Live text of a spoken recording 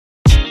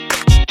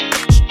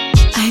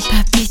mi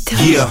papito.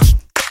 Yeah.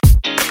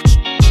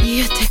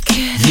 Yo te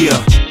quiero. Yeah.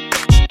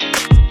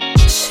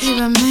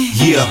 Llévame.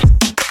 Yeah.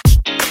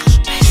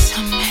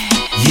 Bésame.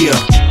 Yeah.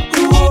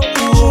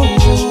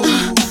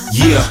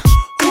 Yeah.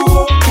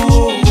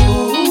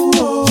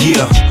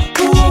 Yeah.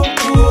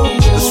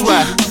 That's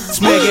right. It's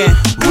Megan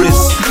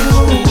Riz.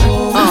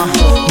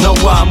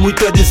 Não há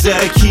muito a dizer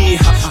aqui.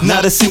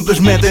 Nada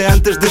simplesmente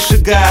antes de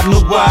chegar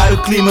no ar o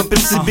clima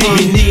percebi.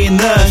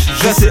 Meninas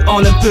já se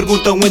olham,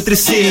 perguntam entre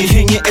si: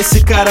 quem é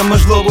esse cara?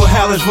 Mas logo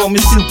elas vão me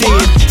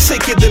sentir. Sei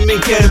que de mim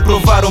querem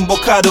provar um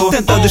bocado.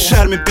 Tentam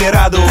deixar-me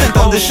pirado,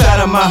 tentam deixar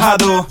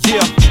amarrado.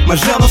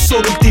 Mas eu não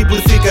sou do tipo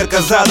de ficar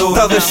casado.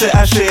 Talvez se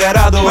ache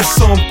errado, mas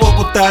sou um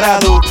pouco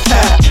tarado.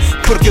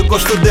 Porque eu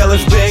gosto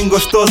delas bem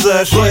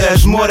gostosas,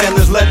 loiras,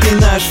 morenas,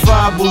 latinas,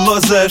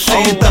 fabulosas.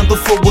 Tem tanto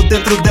fogo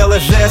dentro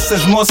delas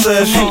essas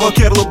moças. Em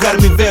qualquer lugar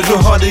me vejo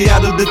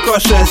rodeado de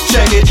coxas.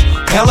 Check it.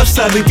 Elas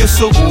sabem que eu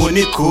sou o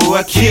único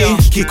aqui,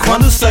 que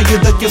quando saio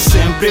daqui eu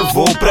sempre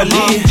vou pra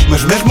ali.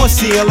 Mas mesmo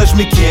assim elas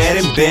me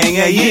querem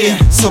bem aí.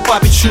 Sou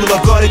Papi Chulo,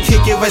 agora o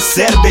que vai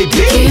ser, baby?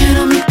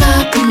 Quiero mi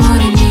papi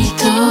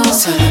morenito,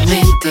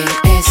 solamente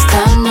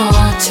esta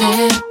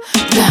noche.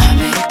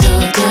 Dame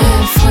todo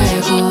el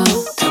fuego,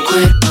 tu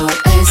cuerpo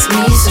es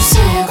mi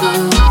sosiego.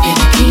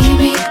 Viene aquí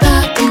mi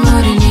papi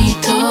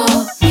morenito,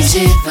 me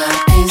lleva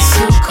en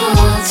su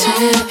coche.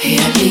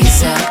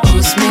 Realiza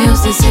os meus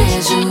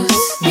desejos,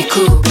 me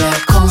cubra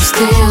com os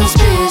teus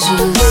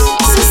beijos.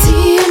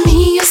 Sacia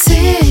minha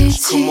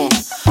sede,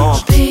 oh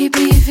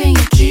baby vem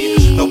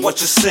aqui. Now what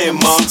you say,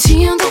 mom?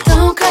 Sentindo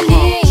tão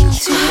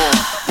caliente,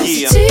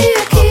 esse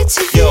dia que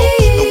te vi.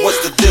 Now what's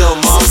the deal,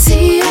 mom?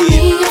 Sacia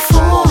minha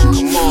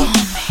fome,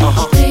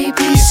 oh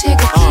baby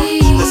chega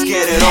aqui. Let's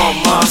get it on,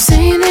 mom. Não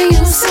sei nem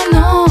o seu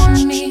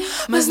nome,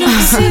 mas não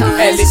consigo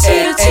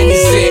resistir a ti.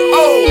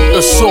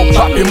 Eu sou o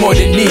Papi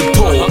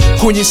Morenito,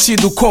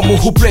 conhecido como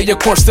o player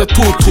com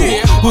estatuto.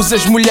 Usa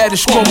as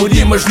mulheres como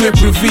rimas no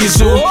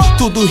improviso.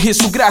 Tudo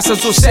isso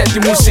graças ao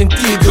sétimo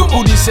sentido.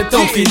 Por isso é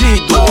tão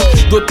querido,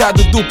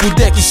 dotado do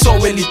poder que só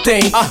ele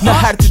tem. Na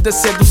arte da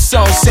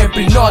sedução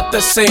sempre nota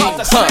 100.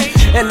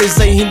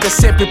 Elas ainda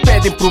sempre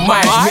pedem por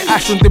mais, me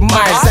acham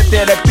demais, a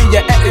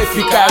terapia é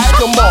eficaz.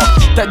 Come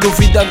on, tá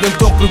duvidando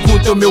então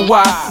pergunta o meu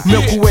ar.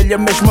 Meu coelho a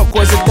mesma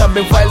coisa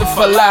também vai lhe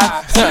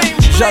falar.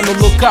 Já no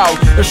local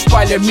eu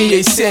espalho a minha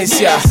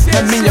essência.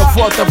 Na minha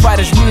volta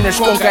várias minas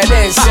com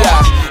carência.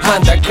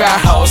 Anda cá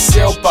ao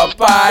seu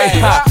papai,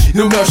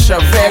 no meu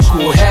chaveco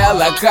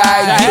ela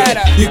cai.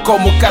 E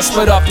como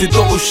Kasparov te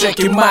dou o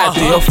cheque mate.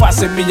 Eu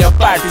faço a minha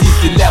parte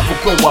e te levo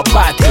pro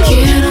abate.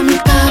 Quiero mi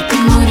papi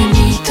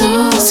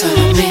morenito,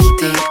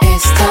 solamente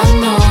esta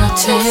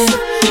noche.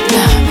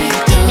 Dame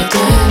todo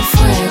el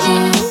fuego,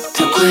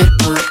 tu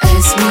cuerpo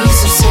es mi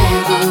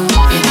sosiego.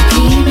 Viene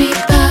aquí mi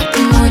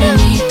papi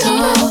morenito,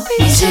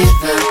 me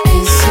lleva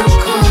en su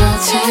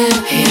coche.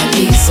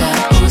 Realiza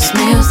os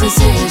meus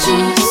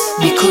desejos,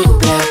 me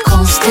cubra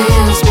com os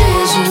teus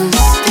beijos.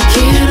 Te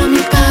quiero mi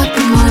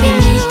papi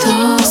morenito,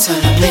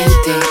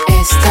 solamente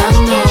esta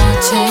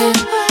noche.